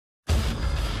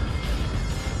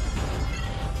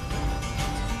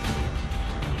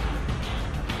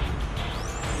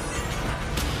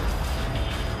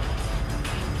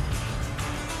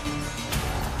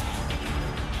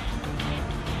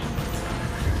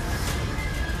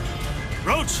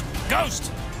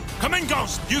Ghost! Come in,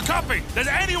 Ghost! You copy? Does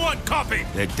anyone copy?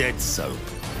 They're dead, so.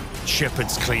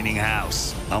 Shepard's cleaning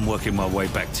house. I'm working my way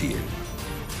back to you.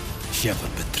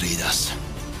 Shepard betrayed us.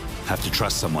 Have to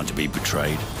trust someone to be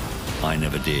betrayed. I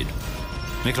never did.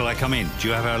 Nikolai, come in. Do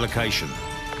you have our location?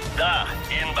 Da,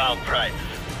 inbound Price.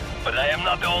 But I am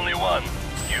not the only one.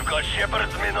 You've got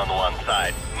Shepard's men on one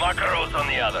side, Makarov's on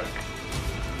the other.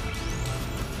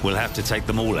 We'll have to take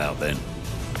them all out then.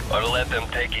 Or let them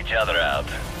take each other out.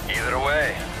 Either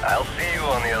way, I'll see you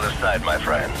on the other side, my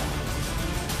friend.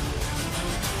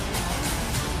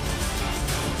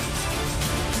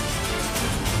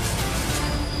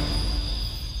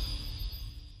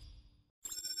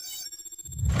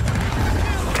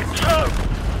 So,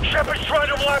 Shepard's trying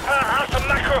to wipe out House and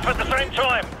Makarov at the same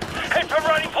time. Head for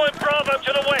Rally Point Bravo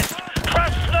to the west.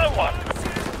 Trust no one.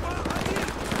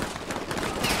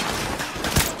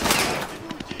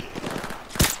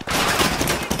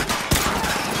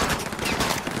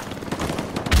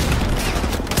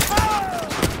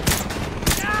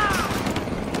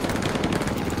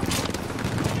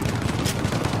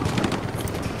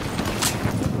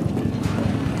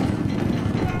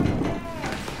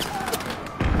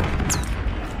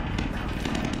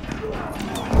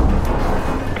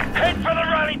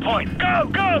 Point. Go,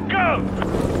 go, go!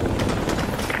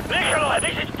 Nikolai,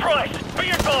 this is Price.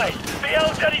 Be advised, the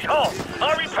LZ is hot.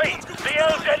 I repeat, the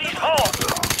LZ is hot.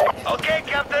 Okay,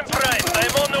 Captain Price,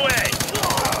 I'm on the way.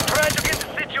 Try to get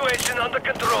the situation under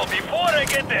control before I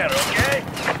get there, okay?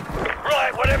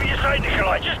 Right, whatever you say,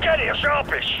 Nikolai, just get here,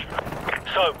 sharpish.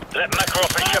 So, let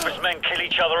Makarov and Shepard's men kill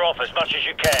each other off as much as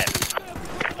you can.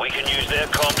 We can use their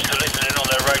comms to listen in on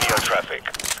their radio traffic.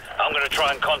 I'm gonna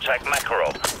try and contact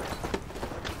Makarov.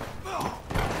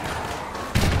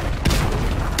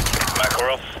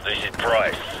 Makarov, this is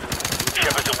Price.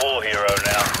 Shepard's a war hero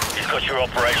now. He's got your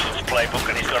operations playbook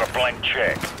and he's got a blank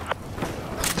check.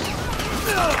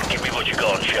 Give me what you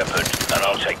got, Shepard, and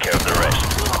I'll take care of the rest.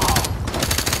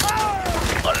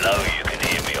 I know you can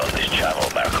hear me on this channel,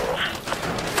 Makarov.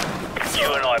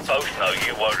 You and I both know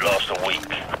you won't last a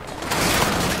week.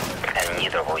 And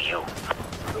neither will you.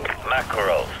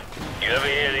 Makarov, you ever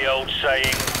hear the old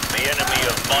saying, the enemy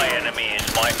of my enemy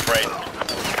is my friend?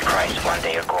 Price, one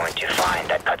day you're going to find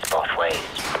that cuts both ways.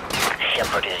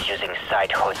 Shepard is using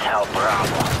Site Hotel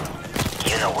Bravo.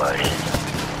 You know where it is.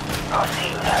 I'll see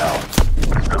you in hell.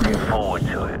 Looking forward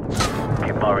to it.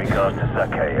 Give my regards to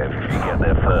Zakhaev if you get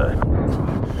there first.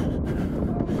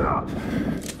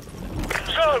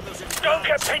 So, don't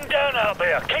get pinned down out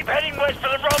there. Keep heading west for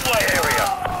the runway area.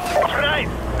 Price,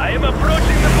 I am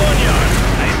approaching the boneyard.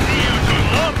 I see you do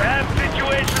not have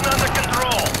situation under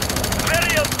control.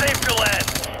 Very unsafe to land.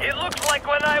 It looks like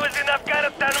when I was in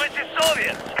Afghanistan with the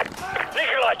Soviets.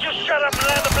 Nikolai, just shut up and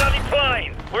land the bloody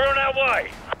plane. We're on our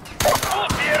way. О,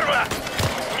 первое!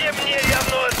 Мне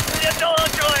явно не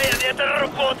доложили это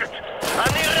работать.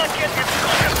 Они ракеты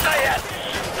сколько стоят.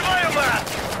 Твою мать!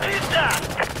 Пизда!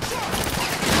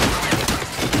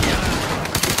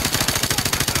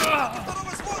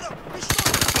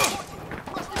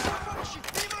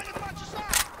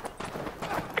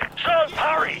 So,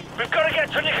 hurry! We've got to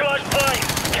get to Nikolai's plane.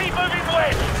 Keep moving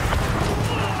west.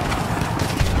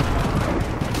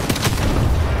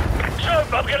 So,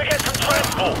 I'm going to get some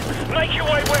transport. Make your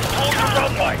way west towards the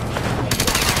runway.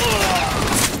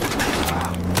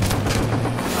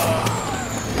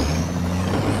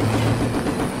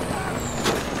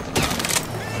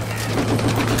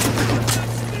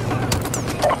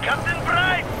 Captain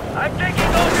Price, I'm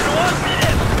taking off in 1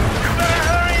 minute. You better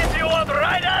hurry if you want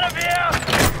right out of here.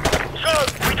 So,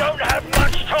 we don't have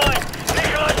much time.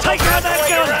 Nikolai's Take out that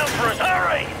gun! around for us.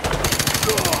 Hurry!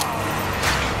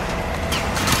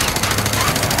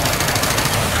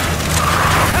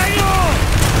 Hang on!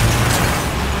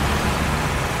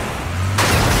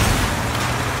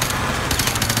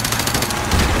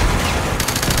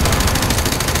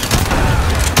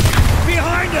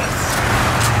 Behind us!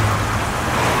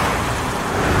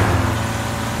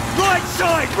 Right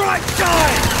side! Right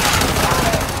side!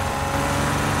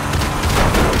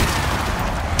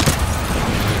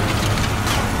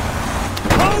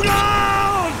 Hold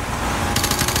on!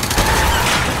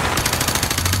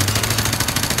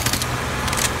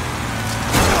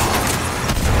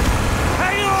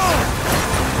 Hang on!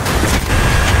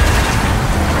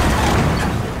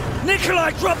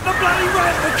 Nikolai, drop the bloody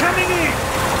rifle coming in!